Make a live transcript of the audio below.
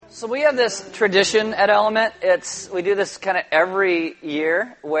So we have this tradition at Element. We do this kind of every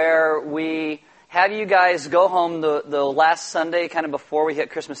year where we have you guys go home the last Sunday, kind of before we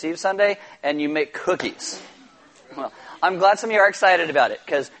hit Christmas Eve Sunday, and you make cookies. Well, I'm glad some of you are excited about it,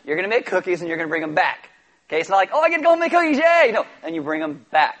 because you're going to make cookies and you're going to bring them back. Okay, it's not like, oh, I get to go make cookies, yay! No, and you bring them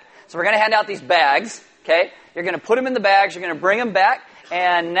back. So we're going to hand out these bags, okay? You're going to put them in the bags, you're going to bring them back,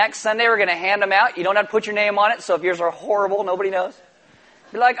 and next Sunday we're going to hand them out. You don't have to put your name on it, so if yours are horrible, nobody knows.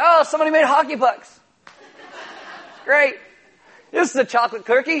 Be like, oh, somebody made hockey pucks. Great. This is a chocolate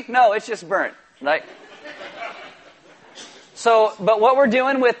cookie? No, it's just burnt. Right? So, but what we're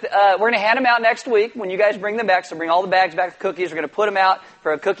doing we're going to hand them out next week when you guys bring them back. So bring all the bags back with cookies. We're going to put them out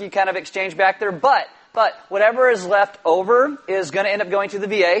for a cookie kind of exchange back there. But whatever is left over is going to end up going to the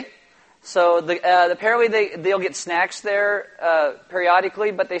VA. So apparently they'll get snacks there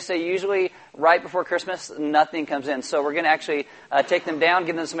periodically, but they say usually right before Christmas nothing comes in. So we're going to actually take them down,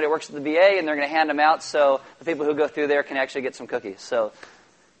 give them to somebody that works at the VA, and they're going to hand them out so the people who go through there can actually get some cookies.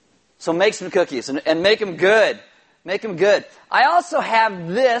 So make some cookies and make them good. Make them good. I also have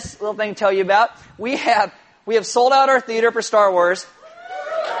this little thing to tell you about. We have sold out our theater for Star Wars,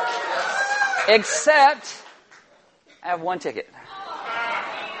 except I have one ticket.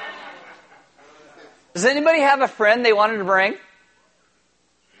 Does anybody have a friend they wanted to bring?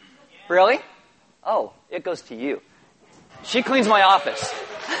 Really? Oh, it goes to you. She cleans my office.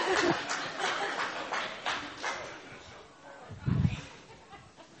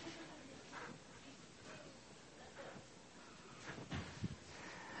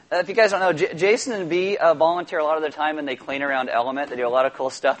 If you guys don't know, Jason and B volunteer a lot of their time, and they clean around Element. They do a lot of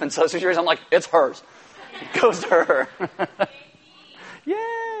cool stuff. And so she's I'm like, it's hers. It goes to her.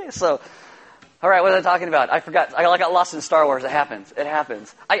 Yay! So, all right, what was I talking about? I forgot. I got lost in Star Wars. It happens. It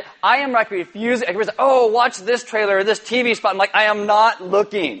happens. I am like refusing. Everybody's like, oh, watch this trailer or this TV spot. I'm like, I am not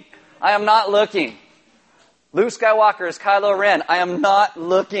looking. I am not looking. Luke Skywalker is Kylo Ren. I am not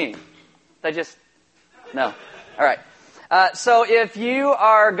looking. No. All right. So if you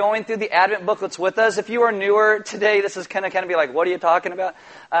are going through the Advent booklets with us, if you are newer today, this is kind of be like, what are you talking about?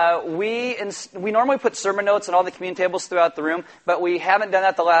 We normally put sermon notes on all the communion tables throughout the room, but we haven't done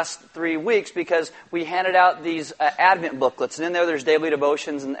that the last 3 weeks because we handed out these Advent booklets, and in there's daily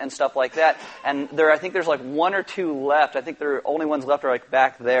devotions and stuff like that. And I think there's like 1 or 2 left. I think the only ones left are like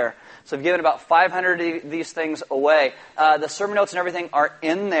back there. So we've given about 500 of these things away. The sermon notes and everything are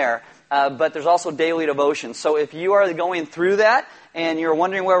in there. But there's also daily devotions. So if you are going through that and you're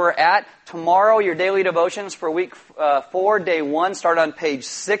wondering where we're at, tomorrow your daily devotions for week 4, day 1, start on page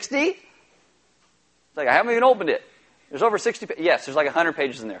 60. It's like, I haven't even opened it. There's over 60 pages. Yes, there's like 100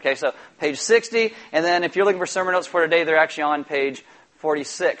 pages in there. Okay, so page 60. And then if you're looking for sermon notes for today, they're actually on page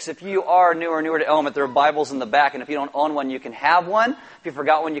 46. If you are newer to Element, there are Bibles in the back, and if you don't own one, you can have one. If you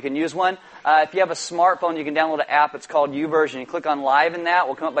forgot one, you can use one. If you have a smartphone, you can download an app. It's called YouVersion. You click on Live in that.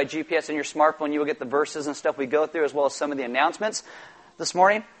 We'll come up by GPS in your smartphone. You will get the verses and stuff we go through, as well as some of the announcements. This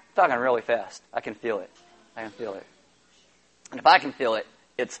morning, I'm talking really fast. I can feel it. And if I can feel it,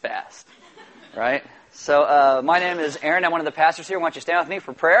 it's fast. Right? So my name is Aaron. I'm one of the pastors here. Why don't you stand with me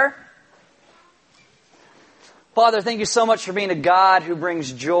for prayer? Father, thank you so much for being a God who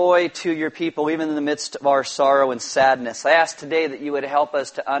brings joy to your people, even in the midst of our sorrow and sadness. I ask today that you would help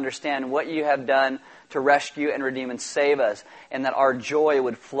us to understand what you have done to rescue and redeem and save us, and that our joy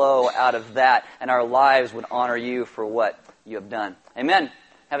would flow out of that, and our lives would honor you for what you have done. Amen.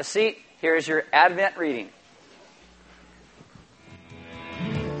 Have a seat. Here is your Advent reading.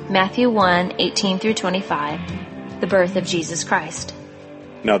 Matthew 1:18 through 25, the birth of Jesus Christ.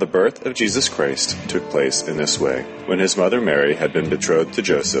 Now the birth of Jesus Christ took place in this way. When his mother Mary had been betrothed to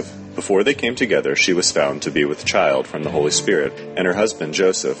Joseph, before they came together, she was found to be with child from the Holy Spirit, and her husband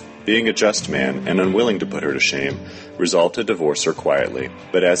Joseph, being a just man and unwilling to put her to shame, resolved to divorce her quietly.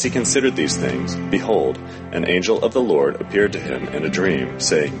 But as he considered these things, behold, an angel of the Lord appeared to him in a dream,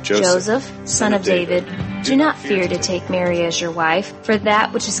 saying, Joseph, son of David, do not fear to take Mary as your wife, for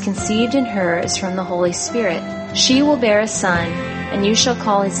that which is conceived in her is from the Holy Spirit. She will bear a son, and you shall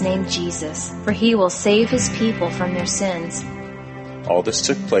call his name Jesus, for he will save his people from their sins. All this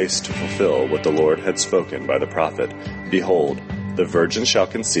took place to fulfill what the Lord had spoken by the prophet. Behold, the virgin shall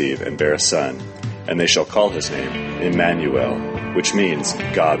conceive and bear a son, and they shall call his name Emmanuel, which means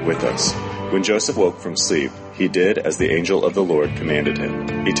God with us. When Joseph woke from sleep, he did as the angel of the Lord commanded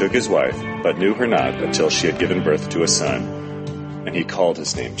him. He took his wife, but knew her not until she had given birth to a son, and he called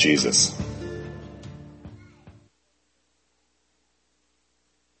his name Jesus.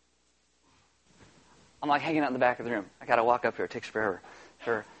 I'm like hanging out in the back of the room. I got to walk up here. It takes forever.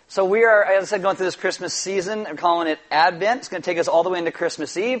 Sure. So we are, as I said, going through this Christmas season. I'm calling it Advent. It's going to take us all the way into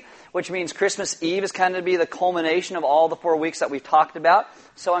Christmas Eve, which means Christmas Eve is kind of to be the culmination of all the 4 weeks that we've talked about.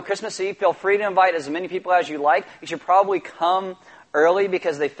 So on Christmas Eve, feel free to invite as many people as you like. You should probably come early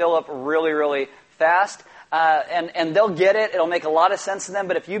because they fill up really, really fast. And they'll get it. It'll make a lot of sense to them.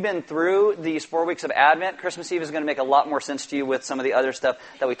 But if you've been through these 4 weeks of Advent, Christmas Eve is going to make a lot more sense to you with some of the other stuff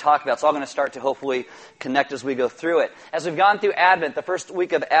that we talk about. It's all going to start to hopefully connect as we go through it. As we've gone through Advent, the first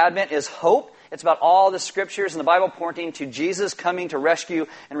week of Advent is hope. It's about all the scriptures in the Bible pointing to Jesus coming to rescue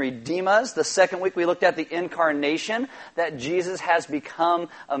and redeem us. The second week we looked at the incarnation, that Jesus has become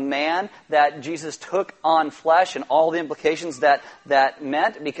a man, that Jesus took on flesh and all the implications that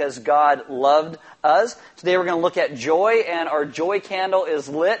meant because God loved us. Today we're going to look at joy, and our joy candle is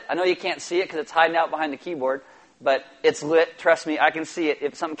lit. I know you can't see it because it's hiding out behind the keyboard, but it's lit. Trust me, I can see it.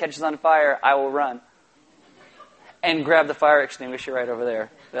 If something catches on fire, I will run and grab the fire extinguisher right over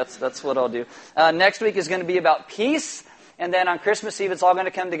there. That's what I'll do. Next week is going to be about peace. And then on Christmas Eve, it's all going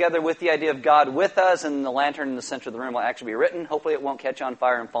to come together with the idea of God with us. And the lantern in the center of the room will actually be written. Hopefully it won't catch on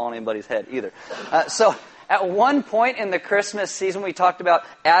fire and fall on anybody's head either. So at one point in the Christmas season, we talked about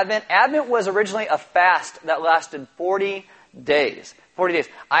Advent. Advent was originally a fast that lasted 40 days. 40 days.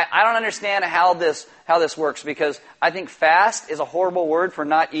 I don't understand how this works, because I think fast is a horrible word for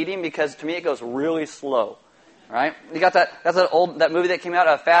not eating, because to me it goes really slow. Right? You got that movie that came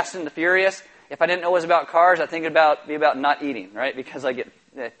out, Fast and the Furious. If I didn't know it was about cars, I'd think it'd be about not eating, right? Because I get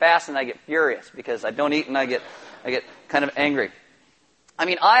fast and I get furious because I don't eat and I get kind of angry. I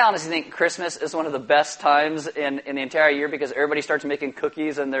mean, I honestly think Christmas is one of the best times in the entire year, because everybody starts making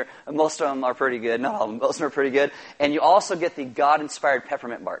cookies, and most of them are pretty good. Not all of them, most of them are pretty good. And you also get the God-inspired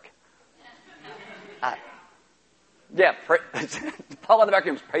peppermint bark. Paul in the back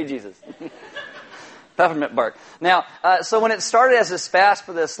room, pray Jesus. Peppermint bark. Now, so when it started as this fast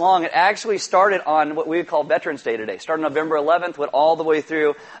for this long, it actually started on what we would call Veterans Day today. Started November 11th, went all the way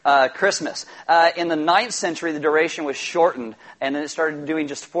through Christmas. In the 9th century, the duration was shortened, and then it started doing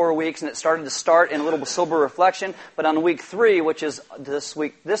just 4 weeks, and it started to start in a little sober reflection. But on week 3, which is this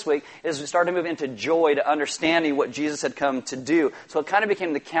week, is we started to move into joy, to understanding what Jesus had come to do. So it kind of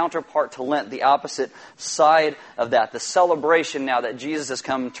became the counterpart to Lent, the opposite side of that, the celebration now that Jesus has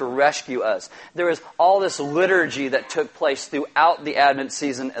come to rescue us. There is all this liturgy that took place throughout the Advent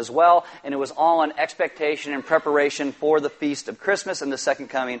season as well, and it was all in expectation and preparation for the feast of Christmas and the second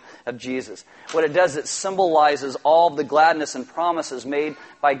coming of Jesus. What it does, it symbolizes all of the gladness and promises made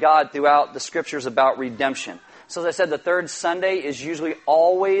by God throughout the scriptures about redemption. So as I said, the third Sunday is usually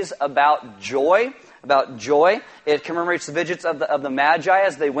always about joy. It commemorates the visits of the Magi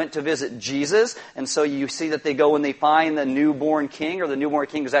as they went to visit Jesus. And so you see that they go when they find the newborn king, or the newborn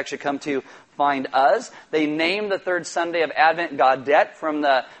king has actually come to find us. They name the third Sunday of Advent Gaudet, from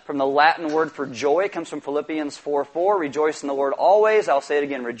the Latin word for joy. It comes from Philippians 4:4. Rejoice in the Lord always. I'll say it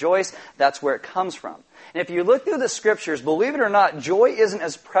again, rejoice. That's where it comes from. And if you look through the scriptures, believe it or not, joy isn't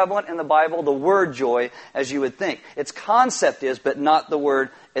as prevalent in the Bible, the word joy, as you would think. Its concept is, but not the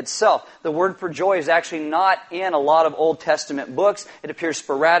word itself. The word for joy is actually not in a lot of Old Testament books. It appears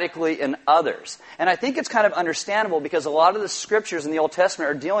sporadically in others. And I think it's kind of understandable, because a lot of the scriptures in the Old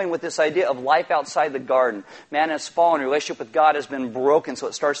Testament are dealing with this idea of life outside the garden. Man has fallen, relationship with God has been broken, so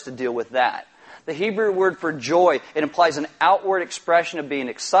it starts to deal with that. The Hebrew word for joy, it implies an outward expression of being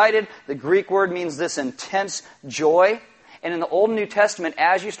excited. The Greek word means this intense joy. And in the Old and New Testament,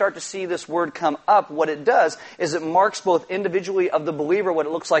 as you start to see this word come up, what it does is it marks both individually of the believer what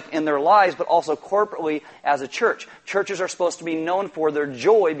it looks like in their lives, but also corporately as a church. Churches are supposed to be known for their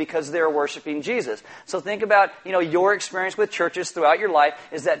joy because they're worshiping Jesus. So think about, your experience with churches throughout your life.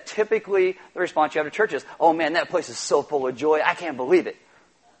 Is that typically the response you have to churches? Oh man, that place is so full of joy. I can't believe it.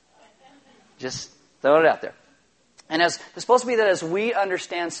 Just throw it out there. And it's supposed to be that as we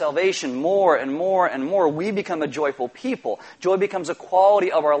understand salvation more and more and more, we become a joyful people. Joy becomes a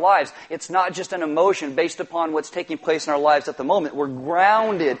quality of our lives. It's not just an emotion based upon what's taking place in our lives at the moment. We're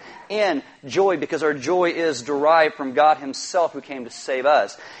grounded in joy because our joy is derived from God Himself, who came to save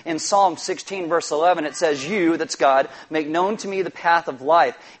us. In Psalm 16, verse 11, it says, "You," that's God, "make known to me the path of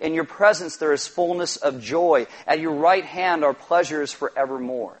life. In your presence there is fullness of joy. At your right hand are pleasures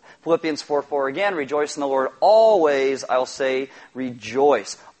forevermore." Philippians 4:4 again, "Rejoice in the Lord always, I'll say,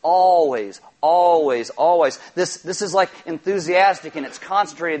 rejoice." Always, always, always. This is like enthusiastic, and it's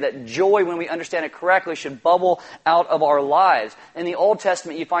concentrated. That joy, when we understand it correctly, should bubble out of our lives. In the Old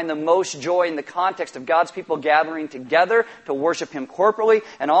Testament, you find the most joy in the context of God's people gathering together to worship Him corporately,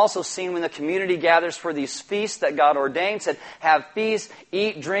 and also seen when the community gathers for these feasts that God ordained. Said, have feasts,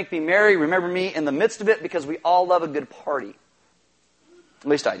 eat, drink, be merry, remember me in the midst of it, because we all love a good party. At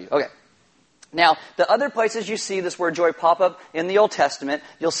least I do. Okay. Now, the other places you see this word joy pop up in the Old Testament,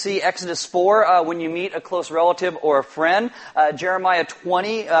 you'll see Exodus 4 when you meet a close relative or a friend, Jeremiah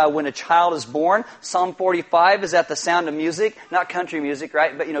 20 when a child is born, Psalm 45 is at the sound of music, not country music,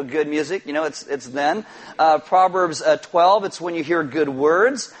 right, but good music, it's then. Proverbs 12, it's when you hear good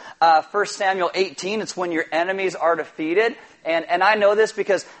words. 1 Samuel 18, it's when your enemies are defeated. And I know this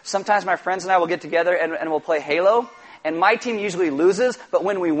because sometimes my friends and I will get together and we'll play Halo. And my team usually loses, but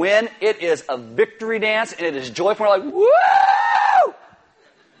when we win, it is a victory dance, and it is joyful. We're like, woo!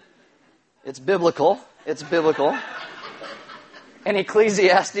 It's biblical. It's biblical. In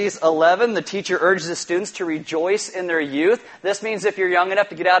Ecclesiastes 11, the teacher urges the students to rejoice in their youth. This means if you're young enough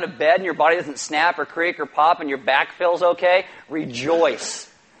to get out of bed and your body doesn't snap or creak or pop and your back feels okay,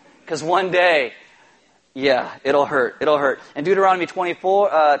 rejoice. Because one day, it'll hurt. It'll hurt. In Deuteronomy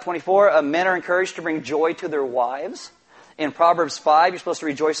 24, men are encouraged to bring joy to their wives. In Proverbs 5, you're supposed to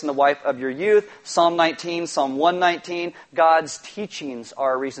rejoice in the wife of your youth. Psalm 19, Psalm 119, God's teachings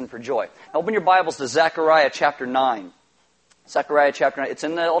are a reason for joy. Now open your Bibles to Zechariah chapter 9. Zechariah chapter 9. It's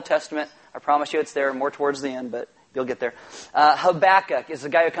in the Old Testament. I promise you it's there more towards the end, but you'll get there. Habakkuk is the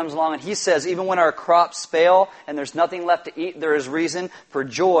guy who comes along and he says, even when our crops fail and there's nothing left to eat, there is reason for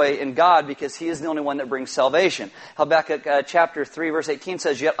joy in God because He is the only one that brings salvation. Habakkuk chapter 3 verse 18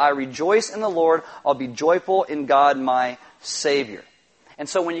 says, yet I rejoice in the Lord, I'll be joyful in God my Savior. And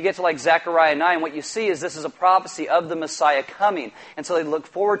so when you get to like Zechariah 9, what you see is this is a prophecy of the Messiah coming. And so they looked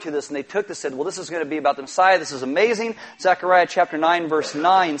forward to this and they took this and said, well, this is going to be about the Messiah. This is amazing. Zechariah chapter 9 verse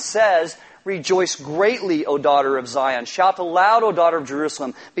 9 says, rejoice greatly, O daughter of Zion. Shout aloud, O daughter of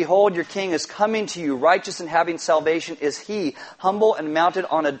Jerusalem. Behold, your king is coming to you. Righteous and having salvation is he. Humble and mounted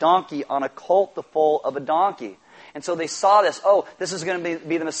on a donkey, on a colt, the foal of a donkey. And so they saw this. Oh, this is going to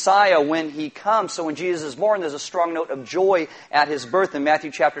be the Messiah when He comes. So when Jesus is born, there's a strong note of joy at His birth in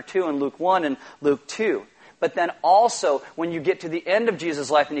Matthew chapter 2 and Luke 1 and Luke 2. But then also, when you get to the end of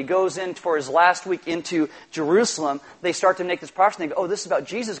Jesus' life and He goes in for His last week into Jerusalem, they start to make this prophecy. They go, oh, this is about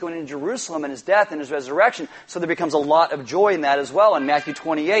Jesus going into Jerusalem and His death and His resurrection. So there becomes a lot of joy in that as well in Matthew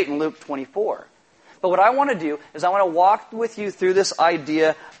 28 and Luke 24. But what I want to do is I want to walk with you through this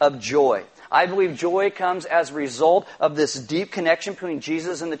idea of joy. I believe joy comes as a result of this deep connection between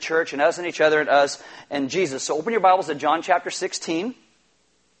Jesus and the church and us and each other and us and Jesus. So open your Bibles to John chapter 16.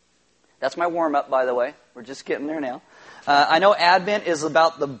 That's my warm-up, by the way. We're just getting there now. I know Advent is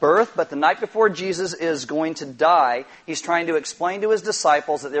about the birth, but the night before Jesus is going to die, He's trying to explain to His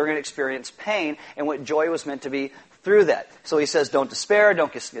disciples that they were going to experience pain and what joy was meant to be through that. So He says, don't despair,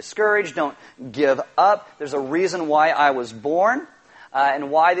 don't get discouraged, don't give up. There's a reason why I was born.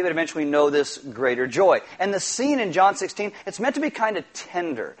 And why they would eventually know this greater joy. And the scene in John 16, it's meant to be kind of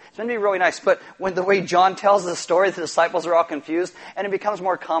tender. It's meant to be really nice. But when the way John tells the story, the disciples are all confused, and it becomes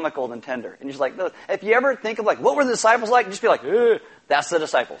more comical than tender. And you're just like, if you ever think of like, what were the disciples like? Just be like, ugh. That's the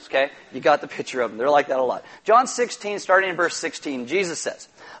disciples, okay? You got the picture of them. They're like that a lot. John 16, starting in verse 16, Jesus says,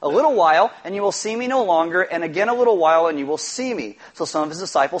 a little while, and you will see me no longer, and again a little while, and you will see me. So some of His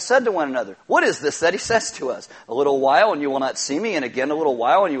disciples said to one another, what is this that He says to us? A little while, and you will not see me, and again a little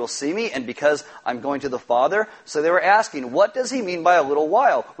while, and you will see me, and because I'm going to the Father. So they were asking, what does He mean by a little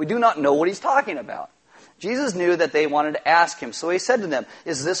while? We do not know what He's talking about. Jesus knew that they wanted to ask Him, so He said to them,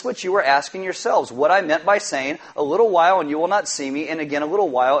 is this what you were asking yourselves? What I meant by saying, a little while and you will not see me, and again a little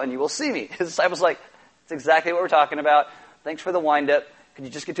while and you will see me. His disciples were like, that's exactly what we're talking about. Thanks for the wind-up. Could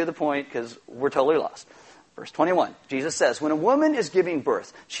you just get to the point? Because we're totally lost. Verse 21, Jesus says, when a woman is giving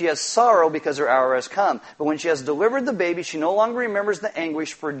birth, she has sorrow because her hour has come. But when she has delivered the baby, she no longer remembers the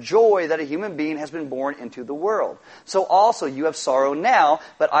anguish for joy that a human being has been born into the world. So also you have sorrow now,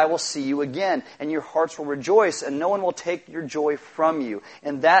 but I will see you again, and your hearts will rejoice, and no one will take your joy from you.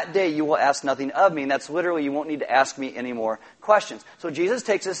 And that day you will ask nothing of me. And that's literally, you won't need to ask me any more questions. So Jesus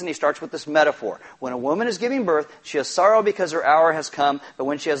takes this and He starts with this metaphor. When a woman is giving birth, she has sorrow because her hour has come, but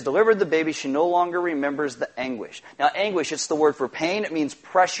when she has delivered the baby, she no longer remembers the anguish. Now, anguish, it's the word for pain. It means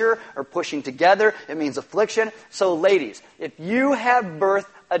pressure or pushing together. It means affliction. So, ladies, if you have birthed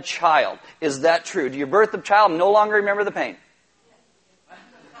a child, is that true? Do you birth a child and no longer remember the pain?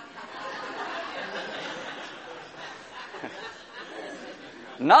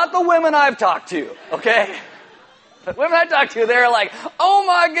 Not the women I've talked to, okay? The women I talked to, they're like, oh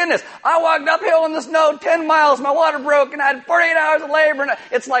my goodness, I walked uphill in the snow 10 miles, my water broke, and I had 48 hours of labor. And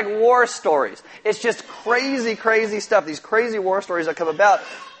it's like war stories. It's just crazy, crazy stuff. These crazy war stories that come about.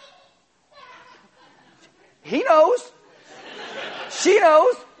 He knows. She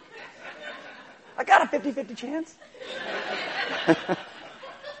knows. I got a 50-50 chance.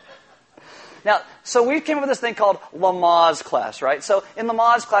 Now, so we came up with this thing called Lamaze class, right? So in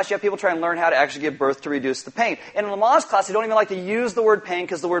Lamaze class, you have people try and learn how to actually give birth to reduce the pain. In Lamaze class, they don't even like to use the word pain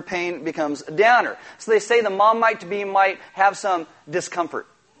because the word pain becomes a downer. So they say the mom might have some discomfort.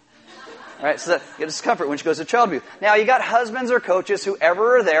 Right, so that you get discomfort when she goes to child abuse. Now, you got husbands or coaches,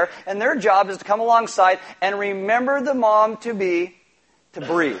 whoever are there, and their job is to come alongside and remember the mom to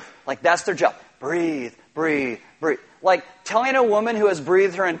breathe. Like, that's their job. Breathe, breathe, breathe. Like, telling a woman who has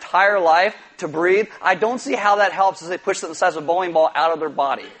breathed her entire life to breathe, I don't see how that helps as they push the size of a bowling ball out of their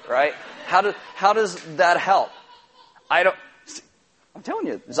body, right? How does that help? I'm telling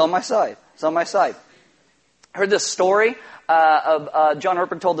you, it's on my side. It's on my side. I heard this story John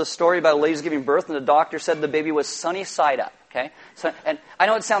Herpern told this story about a lady who's giving birth, and the doctor said the baby was sunny side up. Okay, so, and I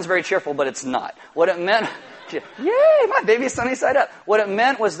know it sounds very cheerful, but it's not. What it meant, yay, my baby's sunny side up. What it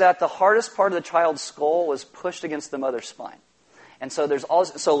meant was that the hardest part of the child's skull was pushed against the mother's spine. And so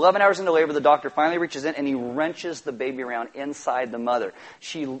 11 hours into labor, the doctor finally reaches in and he wrenches the baby around inside the mother.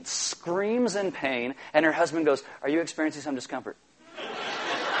 She screams in pain, and her husband goes, "Are you experiencing some discomfort?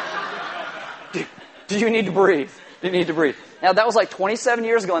 Do you need to breathe? Do you need to breathe?" Now, that was like 27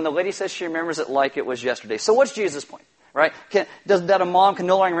 years ago, and the lady says she remembers it like it was yesterday. So what's Jesus' point? Right? That a mom can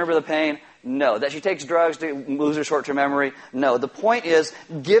no longer remember the pain? No. That she takes drugs to lose her short-term memory? No. The point is,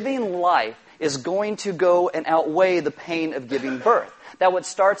 giving life is going to go and outweigh the pain of giving birth. That what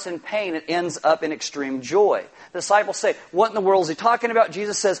starts in pain, it ends up in extreme joy. The disciples say, "What in the world is he talking about?"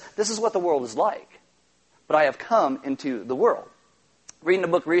 Jesus says, "This is what the world is like. But I have come into the world." Reading a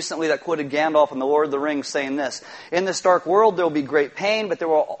book recently that quoted Gandalf in The Lord of the Rings saying this: "In this dark world there will be great pain, but there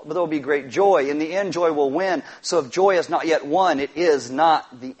will be great joy. In the end, joy will win. So if joy has not yet won, it is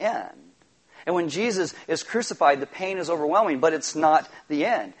not the end." And when Jesus is crucified, the pain is overwhelming, but it's not the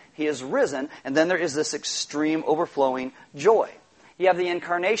end. He is risen, and then there is this extreme overflowing joy. You have the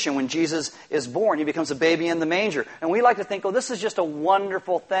incarnation. When Jesus is born, he becomes a baby in the manger. And we like to think, oh, this is just a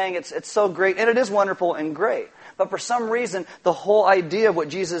wonderful thing. It's so great. And it is wonderful and great. But for some reason, the whole idea of what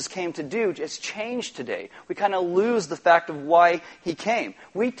Jesus came to do has changed today. We kind of lose the fact of why he came.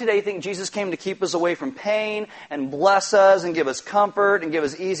 We today think Jesus came to keep us away from pain and bless us and give us comfort and give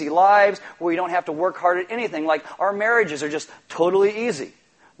us easy lives where we don't have to work hard at anything. Like our marriages are just totally easy.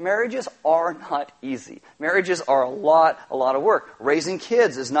 Marriages are not easy. Marriages are a lot of work. Raising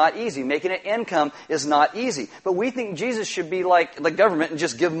kids is not easy. Making an income is not easy. But we think Jesus should be like the government and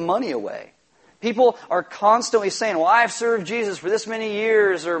just give money away. People are constantly saying, "Well, I've served Jesus for this many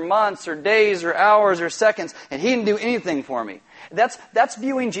years or months or days or hours or seconds, and he didn't do anything for me." That's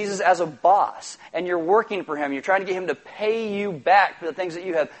viewing Jesus as a boss, and you're working for him. You're trying to get him to pay you back for the things that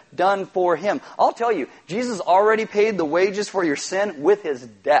you have done for him. I'll tell you, Jesus already paid the wages for your sin with his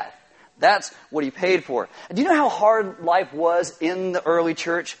death. That's what he paid for. Do you know how hard life was in the early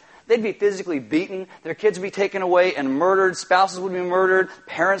church? They'd be physically beaten, their kids would be taken away and murdered, spouses would be murdered,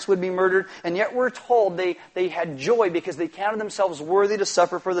 parents would be murdered, and yet we're told they had joy because they counted themselves worthy to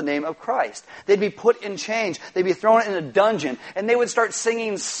suffer for the name of Christ. They'd be put in chains, they'd be thrown in a dungeon, and they would start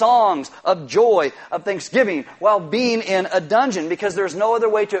singing songs of joy, of thanksgiving, while being in a dungeon, because there's no other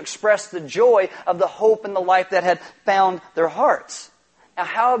way to express the joy of the hope and the life that had found their hearts. Now,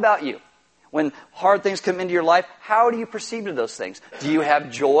 how about you? When hard things come into your life, how do you perceive to those things? Do you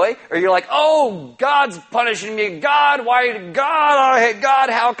have joy? Or you're like, "Oh, God's punishing me. God, why? God, I hate God.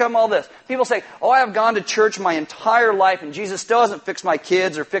 How come all this?" People say, "Oh, I have gone to church my entire life and Jesus still hasn't fixed my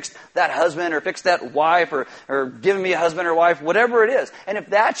kids or fixed that husband or fixed that wife or given me a husband or wife," whatever it is. And if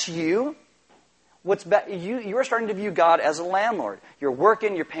that's you, you are starting to view God as a landlord. You're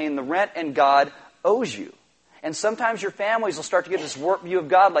working, you're paying the rent, and God owes you. And sometimes your families will start to get this warped view of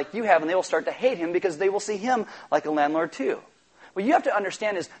God like you have, and they will start to hate him because they will see him like a landlord too. What you have to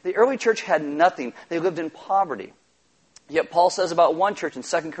understand is the early church had nothing. They lived in poverty. Yet Paul says about one church in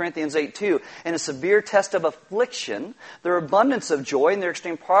 2 Corinthians 8:2, "In a severe test of affliction, their abundance of joy and their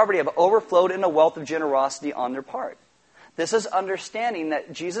extreme poverty have overflowed in a wealth of generosity on their part." This is understanding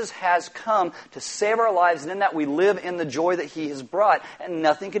that Jesus has come to save our lives, and in that we live in the joy that he has brought, and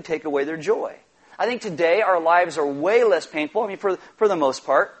nothing can take away their joy. I think today our lives are way less painful, for the most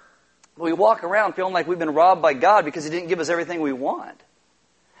part. We walk around feeling like we've been robbed by God because he didn't give us everything we want.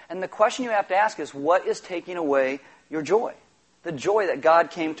 And the question you have to ask is, what is taking away your joy? The joy that God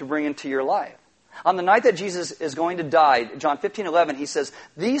came to bring into your life. On the night that Jesus is going to die, John 15:11, he says,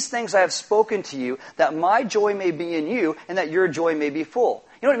 "These things I have spoken to you, that my joy may be in you, and that your joy may be full."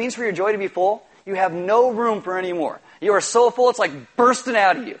 You know what it means for your joy to be full? You have no room for any more. You are so full, it's like bursting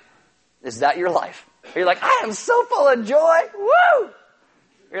out of you. Is that your life? Or you're like, "I am so full of joy. Woo!" Or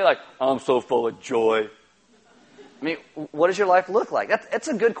you're like, "I'm so full of joy." I mean, what does your life look like? That's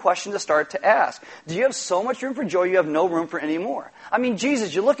a good question to start to ask. Do you have so much room for joy you have no room for any more? I mean,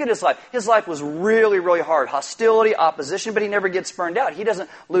 Jesus, you look at his life. His life was really, really hard. Hostility, opposition, but he never gets burned out. He doesn't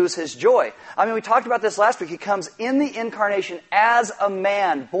lose his joy. I mean, we talked about this last week. He comes in the incarnation as a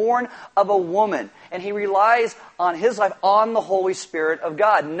man, born of a woman. And he relies on his life on the Holy Spirit of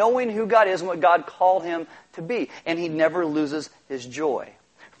God, knowing who God is and what God called him to be. And he never loses his joy.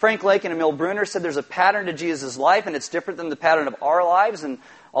 Frank Lake and Emil Brunner said there's a pattern to Jesus' life, and it's different than the pattern of our lives and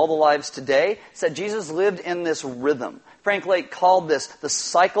all the lives today. Said Jesus lived in this rhythm. Frank Lake called this the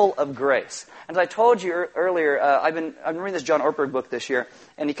cycle of grace. As I told you earlier, I've been reading this John Ortberg book this year,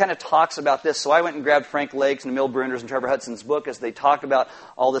 and he kind of talks about this. So I went and grabbed Frank Lake's and Emil Brunner's and Trevor Hudson's book as they talk about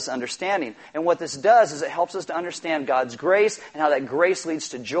all this understanding. And what this does is it helps us to understand God's grace and how that grace leads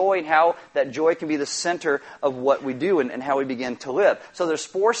to joy and how that joy can be the center of what we do and how we begin to live. So there's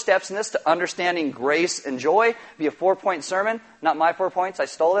 4 steps in this to understanding grace and joy. It'll be a 4-point sermon. Not my 4 points. I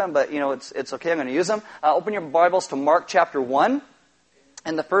stole them, but it's okay. I'm going to use them. Open your Bibles to Mark chapter 1.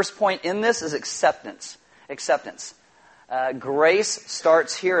 And the first point in this is acceptance. Acceptance. Grace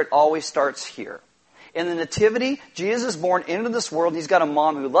starts here. It always starts here. In the Nativity, Jesus is born into this world. He's got a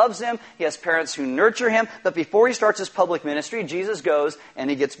mom who loves him. He has parents who nurture him. But before he starts his public ministry, Jesus goes and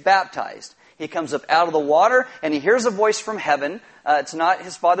he gets baptized. He comes up out of the water and he hears a voice from heaven. It's not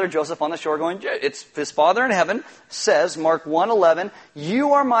his father Joseph on the shore going, it's his Father in heaven says, Mark 1:11,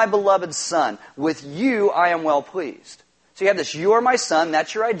 "You are my beloved Son. With you I am well pleased." So you have this, you are my son,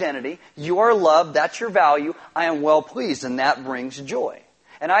 that's your identity. You are loved, that's your value. I am well pleased, and that brings joy.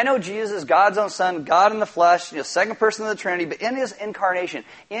 And I know Jesus is God's own Son, God in the flesh, second person of the Trinity, but in his incarnation,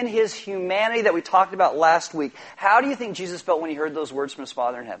 in his humanity that we talked about last week, how do you think Jesus felt when he heard those words from his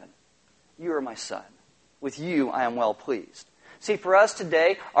Father in heaven? You are my Son. With you I am well pleased. See, for us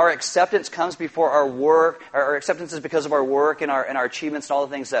today, our acceptance comes before our work. Our acceptance is because of our work and our achievements and all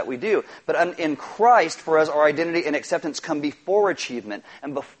the things that we do. But in Christ, for us, our identity and acceptance come before achievement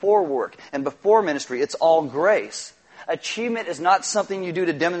and before work and before ministry. It's all grace. Achievement is not something you do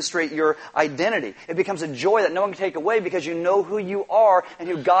to demonstrate your identity. It becomes a joy that no one can take away because you know who you are and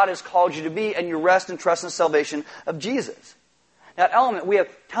who God has called you to be, and you rest and trust in the salvation of Jesus. Now, at Element, we have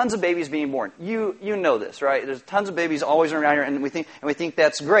tons of babies being born. You know this, right? There's tons of babies always around here, and we think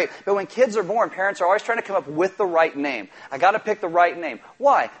that's great. But when kids are born, parents are always trying to come up with the right name. I got to pick the right name.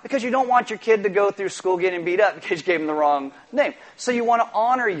 Why? Because you don't want your kid to go through school getting beat up because you gave them the wrong name. So you want to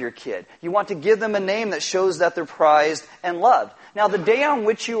honor your kid. You want to give them a name that shows that they're prized and loved. Now, the day on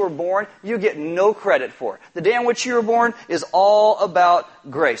which you were born, you get no credit for. The day on which you were born is all about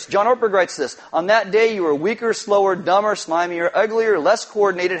grace. John Ortberg writes this, "On that day you were weaker, slower, dumber, slimier, uglier, less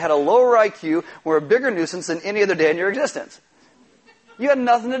coordinated, had a lower IQ, were a bigger nuisance than any other day in your existence." You had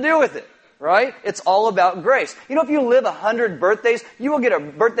nothing to do with it, right? It's all about grace. If you live 100 birthdays, you will get a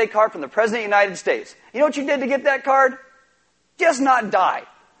birthday card from the President of the United States. You know what you did to get that card? Just not die,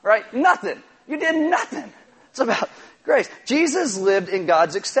 right? Nothing. You did nothing. It's about grace. Jesus lived in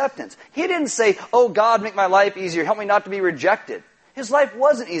God's acceptance. He didn't say, "Oh, God, make my life easier. Help me not to be rejected." His life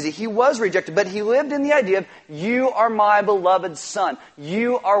wasn't easy. He was rejected, but he lived in the idea of, you are my beloved Son.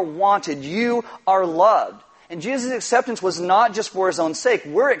 You are wanted. You are loved. And Jesus' acceptance was not just for his own sake.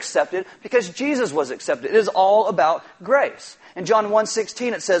 We're accepted because Jesus was accepted. It is all about grace. In John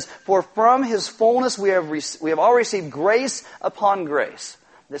 1:16 it says, "For from his fullness we have all received grace upon grace."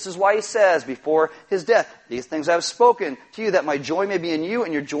 This is why he says before his death, "These things I have spoken to you, that my joy may be in you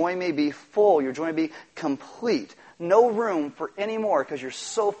and your joy may be full, your joy may be complete." No room for any more because you're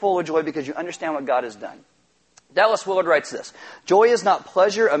so full of joy because you understand what God has done. Dallas Willard writes this, "Joy is not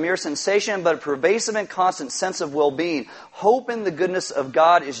pleasure, a mere sensation, but a pervasive and constant sense of well-being. Hope in the goodness of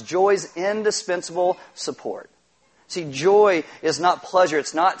God is joy's indispensable support." See, joy is not pleasure.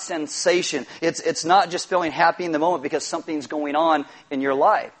 It's not sensation. It's not just feeling happy in the moment because something's going on in your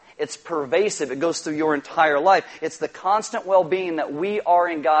life. It's pervasive. It goes through your entire life. It's the constant well-being that we are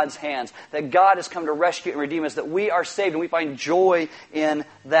in God's hands, that God has come to rescue and redeem us, that we are saved, and we find joy in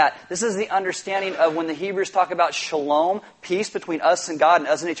that. This is the understanding of when the Hebrews talk about shalom, peace between us and God and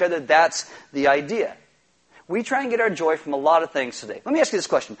us and each other. That's the idea. We try and get our joy from a lot of things today. Let me ask you this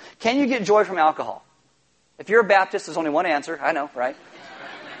question. Can you get joy from alcohol? If you're a Baptist, there's only one answer. I know, right?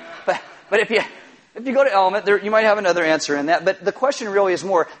 But if you go to Element, you might have another answer in that. But the question really is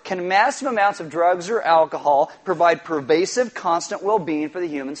more, can massive amounts of drugs or alcohol provide pervasive, constant well-being for the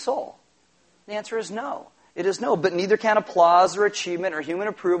human soul? The answer is no. It is no. But neither can applause or achievement or human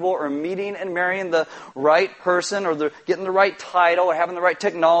approval or meeting and marrying the right person or getting the right title or having the right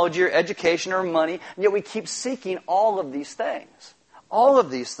technology or education or money. And yet we keep seeking all of these things. All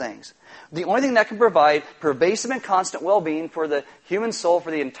of these things. The only thing that can provide pervasive and constant well-being for the human soul,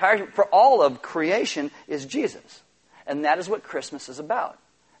 for all of creation, is Jesus. And that is what Christmas is about.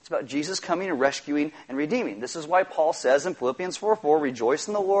 It's about Jesus coming and rescuing and redeeming. This is why Paul says in Philippians 4:4, rejoice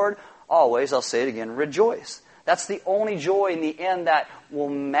in the Lord always. I'll say it again, rejoice. That's the only joy in the end that will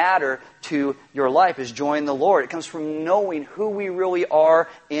matter to your life, is joy in the Lord. It comes from knowing who we really are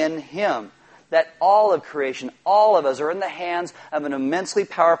in Him. That all of creation, all of us, are in the hands of an immensely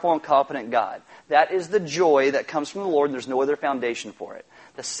powerful and confident God. That is the joy that comes from the Lord, and there's no other foundation for it.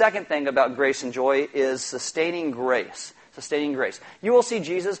 The second thing about grace and joy is sustaining grace. Sustaining grace. You will see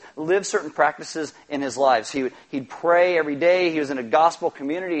Jesus live certain practices in His lives. He'd pray every day. He was in a gospel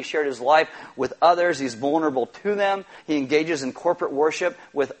community. He shared His life with others. He's vulnerable to them. He engages in corporate worship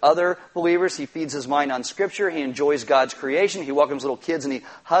with other believers. He feeds his mind on Scripture. He enjoys God's creation. He welcomes little kids and he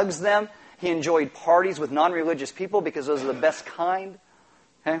hugs them. He enjoyed parties with non-religious people because those are the best kind.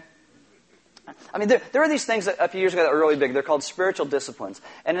 Okay? I mean, there are these things that a few years ago that were really big. They're called spiritual disciplines.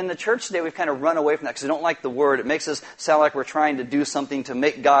 And in the church today, we've kind of run away from that because we don't like the word. It makes us sound like we're trying to do something to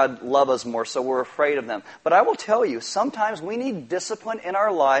make God love us more, so we're afraid of them. But I will tell you, sometimes we need discipline in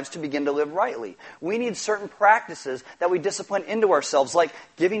our lives to begin to live rightly. We need certain practices that we discipline into ourselves, like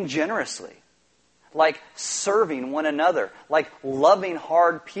giving generously, like serving one another, like loving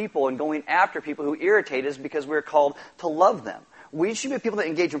hard people and going after people who irritate us because we're called to love them. We should be people that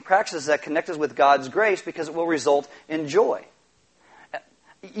engage in practices that connect us with God's grace because it will result in joy.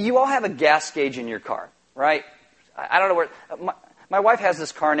 You all have a gas gauge in your car, right? I don't know where... My wife has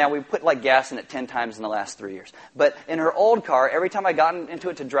this car now. We put like gas in it 10 times in the last 3 years. But in her old car, every time I got into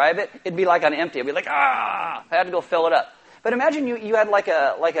it to drive it, it'd be like on empty. It'd be like, I had to go fill it up. But imagine you had like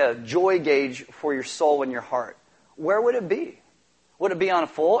a joy gauge for your soul and your heart. Where would it be? Would it be on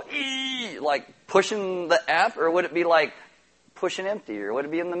full, like pushing the F, or would it be like pushing empty, or would it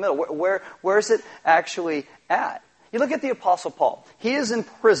be in the middle? Where is it actually at? You look at the Apostle Paul. He is in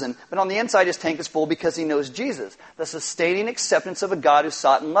prison, but on the inside his tank is full because he knows Jesus, the sustaining acceptance of a God who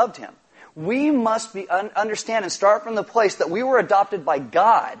sought and loved him. We must understand and start from the place that we were adopted by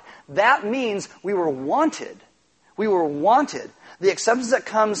God. That means we were wanted. We were wanted. The acceptance that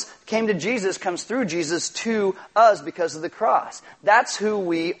came to Jesus comes through Jesus to us because of the cross. That's who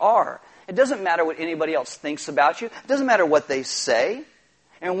we are. It doesn't matter what anybody else thinks about you. It doesn't matter what they say.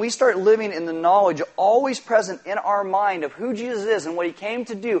 And when we start living in the knowledge always present in our mind of who Jesus is and what He came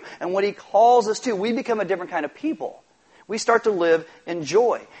to do and what He calls us to, we become a different kind of people. We start to live in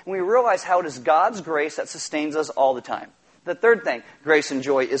joy. And we realize how it is God's grace that sustains us all the time. The third thing, grace and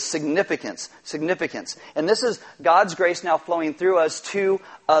joy, is significance. Significance. And this is God's grace now flowing through us to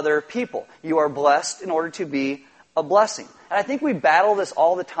other people. You are blessed in order to be a blessing. And I think we battle this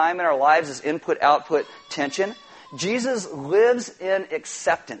all the time in our lives, this input-output tension. Jesus lives in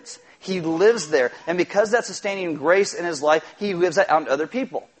acceptance. He lives there. And because that's sustaining grace in His life, He lives that out to other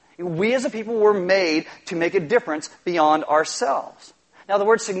people. We as a people were made to make a difference beyond ourselves. Now, the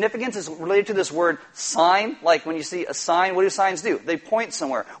word significance is related to this word sign. Like when you see a sign, what do signs do? They point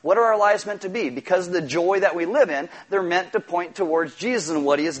somewhere. What are our lives meant to be? Because of the joy that we live in, they're meant to point towards Jesus and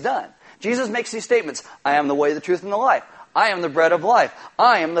what He has done. Jesus makes these statements. I am the way, the truth, and the life. I am the bread of life.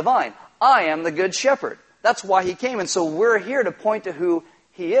 I am the vine. I am the good shepherd. That's why He came. And so we're here to point to who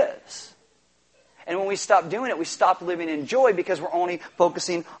He is. And when we stop doing it, we stop living in joy because we're only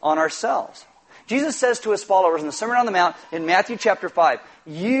focusing on ourselves. Jesus says to His followers in the Sermon on the Mount in Matthew chapter 5,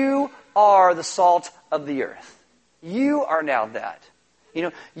 you are the salt of the earth. You are now that.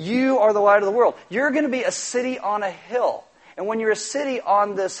 You are the light of the world. You're going to be a city on a hill. And when you're a city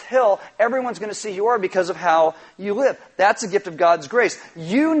on this hill, everyone's going to see who you are because of how you live. That's a gift of God's grace.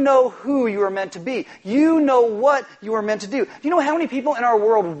 You know who you are meant to be. You know what you are meant to do. Do you know how many people in our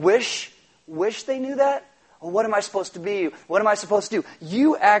world wish they knew that? Well, what am I supposed to be? What am I supposed to do?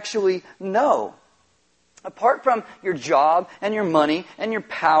 You actually know. Apart from your job and your money and your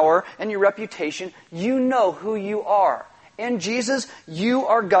power and your reputation, you know who you are. In Jesus, you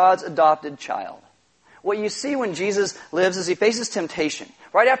are God's adopted child. What you see when Jesus lives is He faces temptation.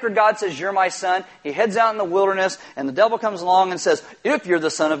 Right after God says, you're my son, He heads out in the wilderness, and the devil comes along and says, if you're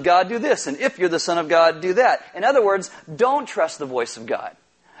the Son of God, do this, and if you're the Son of God, do that. In other words, don't trust the voice of God.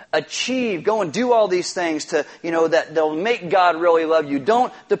 Go and do all these things that they'll make God really love you.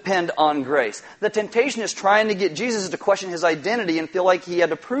 Don't depend on grace. The temptation is trying to get Jesus to question His identity and feel like He had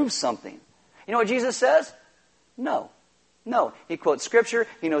to prove something. You know what Jesus says? No. He quotes Scripture.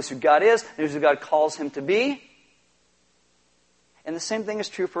 He knows who God is. He knows who God calls Him to be. And the same thing is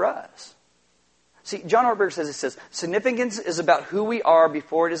true for us. See, John Ortberg says, significance is about who we are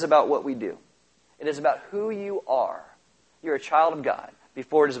before it is about what we do. It is about who you are. You're a child of God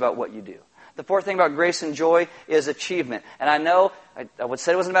before it is about what you do. The fourth thing about grace and joy is achievement. And I know, I would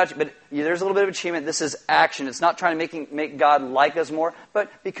say it wasn't about you, but there's a little bit of achievement. This is action. It's not trying to make God like us more,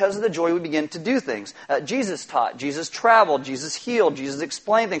 but because of the joy we begin to do things. Jesus taught, Jesus traveled, Jesus healed, Jesus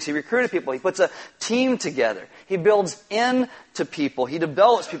explained things. He recruited people. He puts a team together. He builds into people. He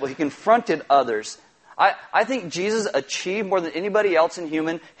develops people. He confronted others. I think Jesus achieved more than anybody else in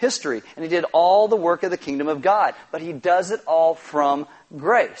human history. And He did all the work of the kingdom of God. But He does it all from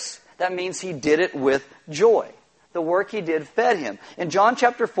grace. That means He did it with joy. The work He did fed Him. In John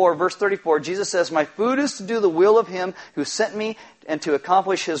chapter 4, verse 34, Jesus says, "My food is to do the will of Him who sent me and to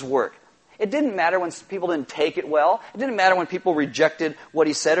accomplish His work." It didn't matter when people didn't take it well. It didn't matter when people rejected what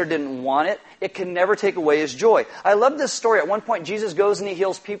He said or didn't want it. It can never take away His joy. I love this story. At one point, Jesus goes and He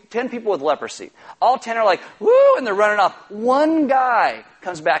heals 10 people with leprosy. All 10 are like, woo, and they're running off. One guy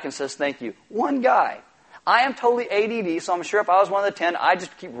comes back and says, "Thank you." One guy. I am totally ADD, so I'm sure if I was one of the 10, I'd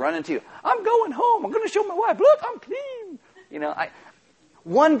just keep running to you. "I'm going home. I'm going to show my wife. Look, I'm clean."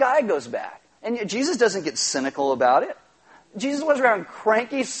 One guy goes back. And Jesus doesn't get cynical about it. Jesus was around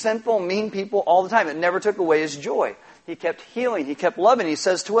cranky, sinful, mean people all the time. It never took away His joy. He kept healing. He kept loving. He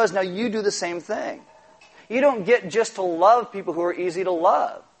says to us, now you do the same thing. You don't get just to love people who are easy to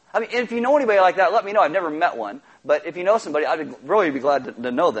love. I mean, if you know anybody like that, let me know. I've never met one. But if you know somebody, I'd really be glad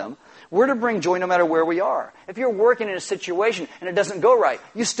to know them. We're to bring joy no matter where we are. If you're working in a situation and it doesn't go right,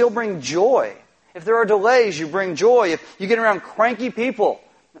 you still bring joy. If there are delays, you bring joy. If you get around cranky people,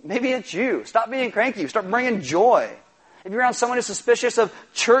 maybe it's you. Stop being cranky. Start bringing joy. If you're around someone who's suspicious of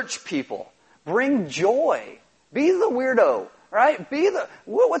church people, bring joy. Be the weirdo, right?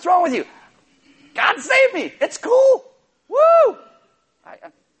 What's wrong with you? God save me. It's cool. Woo!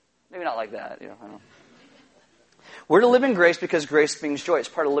 Maybe not like that. I don't know. We're to live in grace because grace brings joy. It's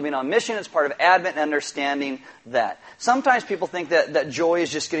part of living on mission. It's part of Advent and understanding that. Sometimes people think that joy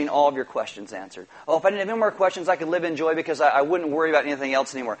is just getting all of your questions answered. Oh, if I didn't have any more questions, I could live in joy because I wouldn't worry about anything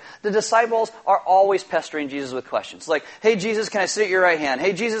else anymore. The disciples are always pestering Jesus with questions. Like, hey, Jesus, can I sit at your right hand?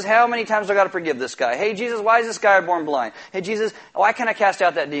 Hey, Jesus, how many times do I got to forgive this guy? Hey, Jesus, why is this guy born blind? Hey, Jesus, why can't I cast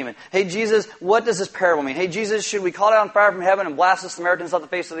out that demon? Hey, Jesus, what does this parable mean? Hey, Jesus, should we call down fire from heaven and blast the Samaritans off the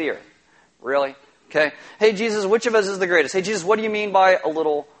face of the earth? Really? Okay. Hey, Jesus, which of us is the greatest? Hey, Jesus, what do you mean by a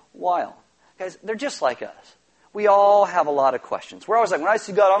little while? Guys, they're just like us. We all have a lot of questions. We're always like, when I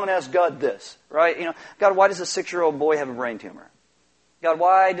see God, I'm going to ask God this, right? God, why does a 6-year-old boy have a brain tumor? God,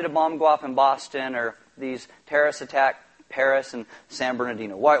 why did a bomb go off in Boston or these terrorists attack Paris and San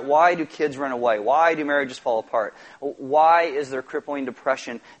Bernardino? Why do kids run away? Why do marriages fall apart? Why is there crippling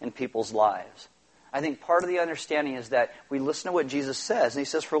depression in people's lives? I think part of the understanding is that we listen to what Jesus says. And He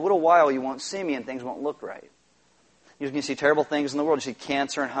says, for a little while you won't see me and things won't look right. You can see terrible things in the world. You see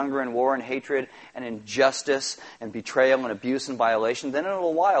cancer and hunger and war and hatred and injustice and betrayal and abuse and violation. Then in a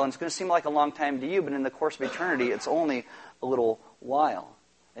little while, and it's going to seem like a long time to you, but in the course of eternity, it's only a little while.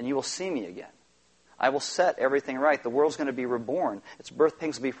 And you will see me again. I will set everything right. The world's going to be reborn. Its birth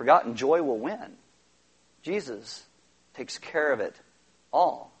pangs will be forgotten. Joy will win. Jesus takes care of it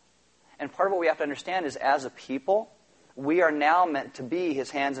all. And part of what we have to understand is as a people, we are now meant to be His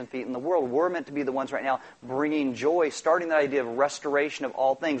hands and feet in the world. We're meant to be the ones right now bringing joy, starting that idea of restoration of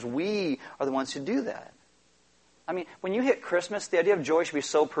all things. We are the ones who do that. I mean, when you hit Christmas, the idea of joy should be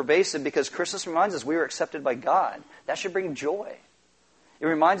so pervasive because Christmas reminds us we were accepted by God. That should bring joy. It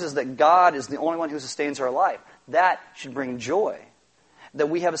reminds us that God is the only one who sustains our life. That should bring joy. That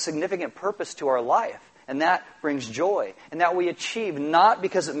we have a significant purpose to our life. And that brings joy. And that we achieve not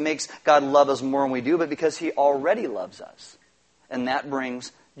because it makes God love us more than we do, but because He already loves us. And that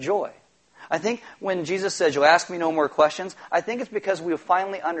brings joy. I think when Jesus says, you'll ask me no more questions, I think it's because we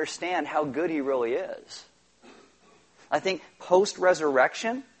finally understand how good He really is. I think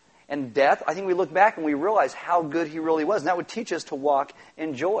post-resurrection and death, I think we look back and we realize how good He really was. And that would teach us to walk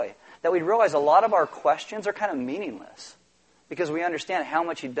in joy. That we'd realize a lot of our questions are kind of meaningless. Because we understand how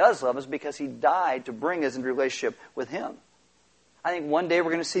much He does love us because He died to bring us into relationship with Him. I think one day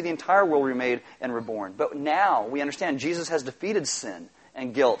we're going to see the entire world remade and reborn. But now we understand Jesus has defeated sin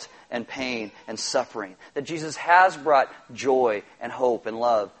and guilt and pain and suffering. That Jesus has brought joy and hope and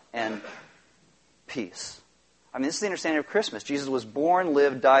love and peace. I mean, this is the understanding of Christmas. Jesus was born,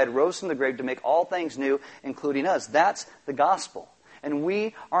 lived, died, rose from the grave to make all things new, including us. That's the gospel. And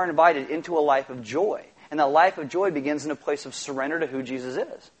we are invited into a life of joy. And that life of joy begins in a place of surrender to who Jesus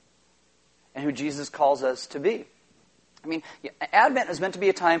is and who Jesus calls us to be. I mean, Advent is meant to be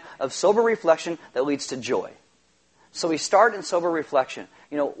a time of sober reflection that leads to joy. So we start in sober reflection.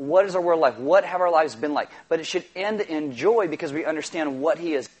 What is our world like? What have our lives been like? But it should end in joy because we understand what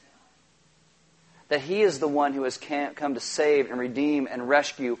He is. That He is the one who has come to save and redeem and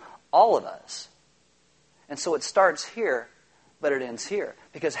rescue all of us. And so it starts here, but it ends here.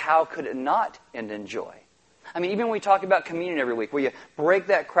 Because how could it not end in joy? I mean, even when we talk about communion every week, where you break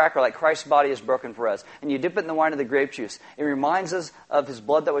that cracker like Christ's body is broken for us, and you dip it in the wine of the grape juice, it reminds us of His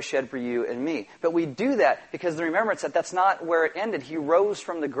blood that was shed for you and me. But we do that because the remembrance that that's not where it ended. He rose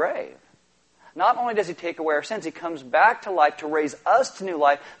from the grave. Not only does He take away our sins, He comes back to life to raise us to new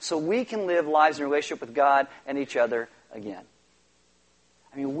life so we can live lives in relationship with God and each other again.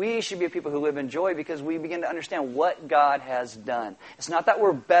 I mean, we should be people who live in joy because we begin to understand what God has done. It's not that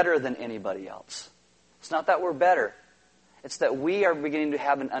we're better than anybody else. It's not that we're better. It's that we are beginning to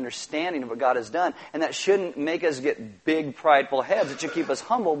have an understanding of what God has done. And that shouldn't make us get big, prideful heads. It should keep us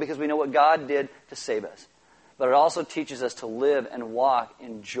humble because we know what God did to save us. But it also teaches us to live and walk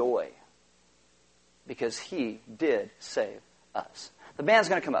in joy because He did save us. The band's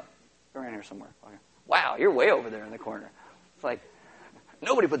going to come up. They're in here somewhere. Okay. Wow, you're way over there in the corner. It's like,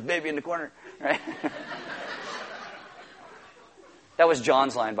 nobody puts baby in the corner, right? That was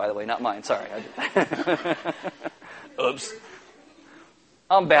John's line, by the way, not mine. Sorry. Oops.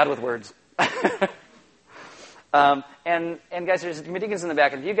 I'm bad with words. And guys, there's deacons in the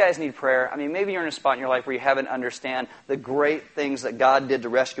back. And if you guys need prayer, I mean, maybe you're in a spot in your life where you haven't understand the great things that God did to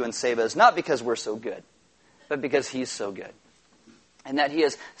rescue and save us, not because we're so good, but because He's so good. And that He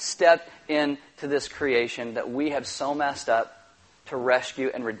has stepped into this creation that we have so messed up to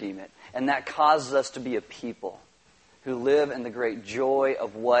rescue and redeem it. And that causes us to be a people who live in the great joy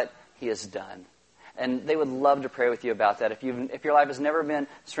of what He has done. And they would love to pray with you about that. If your life has never been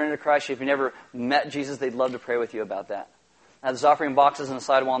surrendered to Christ, if you've never met Jesus, they'd love to pray with you about that. Now, there's offering boxes on the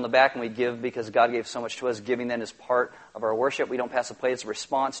side wall in the back, and we give because God gave so much to us. Giving then is part of our worship. We don't pass a plate. It's a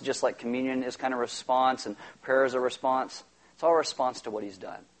response, just like communion is kind of a response, and prayer is a response. It's all a response to what He's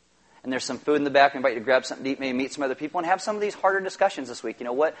done. And there's some food in the back. We invite you to grab something to eat, maybe meet some other people, and have some of these harder discussions this week. You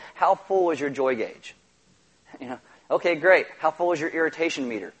know, how full is your joy gauge? You know, okay, great. How full is your irritation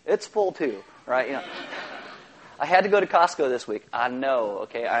meter? It's full too, right? You know, I had to go to Costco this week. I know,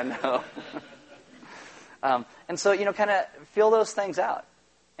 okay, I know. And so, you know, kind of feel those things out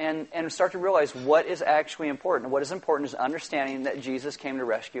and start to realize what is actually important. What is important is understanding that Jesus came to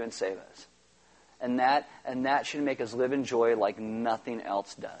rescue and save us. And that should make us live in joy like nothing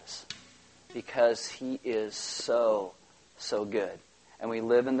else does. Because He is so, so good. And we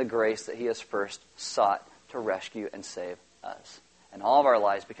live in the grace that He has first sought to rescue and save us. And all of our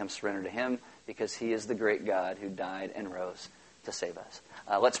lives become surrendered to Him because He is the great God who died and rose to save us.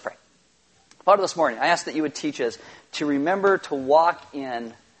 Let's pray. Father, this morning, I ask that You would teach us to remember to walk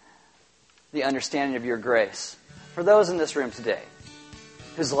in the understanding of Your grace. For those in this room today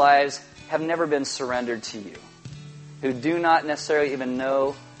whose lives have never been surrendered to You, who do not necessarily even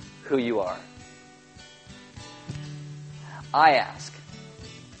know who You are, I ask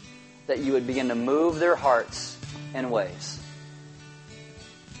that You would begin to move their hearts in ways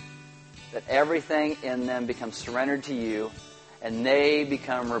that everything in them becomes surrendered to You, and they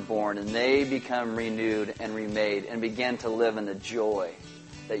become reborn, and they become renewed and remade, and begin to live in the joy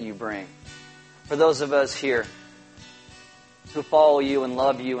that You bring. For those of us here who follow You and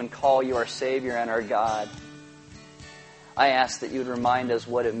love You and call You our Savior and our God, I ask that You would remind us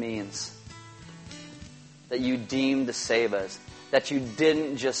what it means that You deemed to save us, that You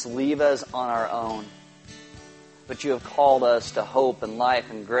didn't just leave us on our own, but You have called us to hope and life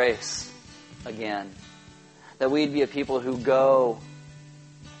and grace again. That we'd be a people who go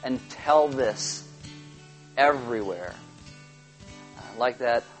and tell this everywhere. Like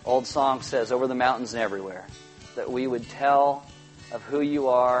that old song says, over the mountains and everywhere. That we would tell of who You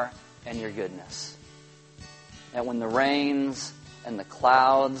are and Your goodness. That when the rains and the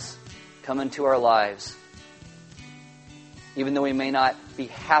clouds come into our lives, even though we may not be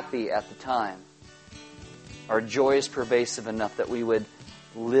happy at the time, our joy is pervasive enough that we would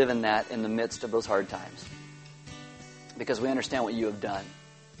live in that in the midst of those hard times. Because we understand what You have done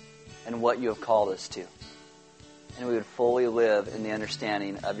and what You have called us to. And we would fully live in the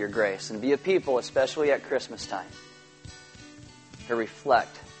understanding of Your grace and be a people, especially at Christmas time, to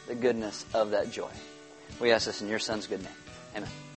reflect the goodness of that joy. We ask this in Your Son's good name. Amen.